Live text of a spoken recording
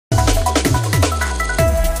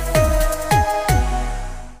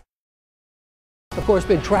Of course,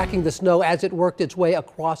 been tracking the snow as it worked its way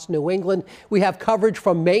across New England. We have coverage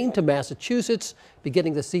from Maine to Massachusetts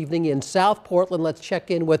beginning this evening in South Portland. Let's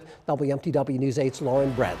check in with WMTW News 8's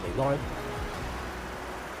Lauren Bradley. Lauren.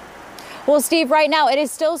 Well, Steve, right now it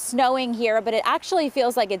is still snowing here, but it actually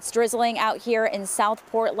feels like it's drizzling out here in South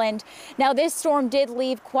Portland. Now, this storm did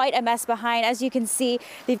leave quite a mess behind. As you can see,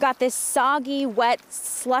 they've got this soggy, wet,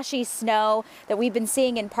 slushy snow that we've been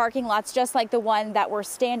seeing in parking lots, just like the one that we're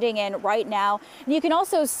standing in right now. And you can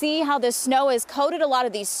also see how the snow has coated a lot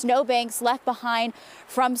of these snowbanks left behind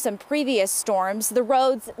from some previous storms. The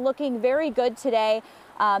roads looking very good today.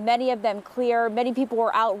 Many of them clear. Many people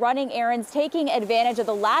were out running errands, taking advantage of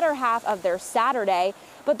the latter half of their Saturday.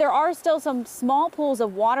 But there are still some small pools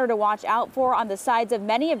of water to watch out for on the sides of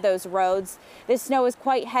many of those roads. This snow is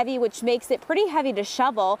quite heavy, which makes it pretty heavy to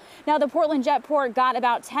shovel. Now, the Portland Jetport got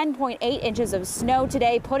about 10.8 inches of snow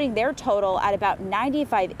today, putting their total at about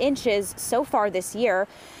 95 inches so far this year.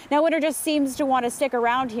 Now, winter just seems to want to stick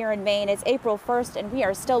around here in Maine. It's April 1st, and we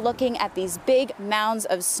are still looking at these big mounds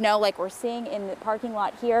of snow like we're seeing in the parking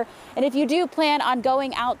lot here. And if you do plan on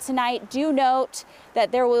going out tonight, do note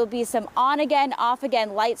that there will be some on-again,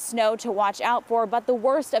 off-again light snow to watch out for, but the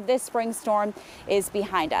worst of this spring storm is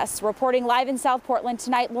behind us. Reporting live in South Portland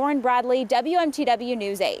tonight, Lauren Bradley, WMTW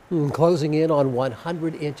News 8. Closing in on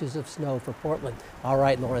 100 inches of snow for Portland. All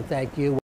right, Lauren, thank you.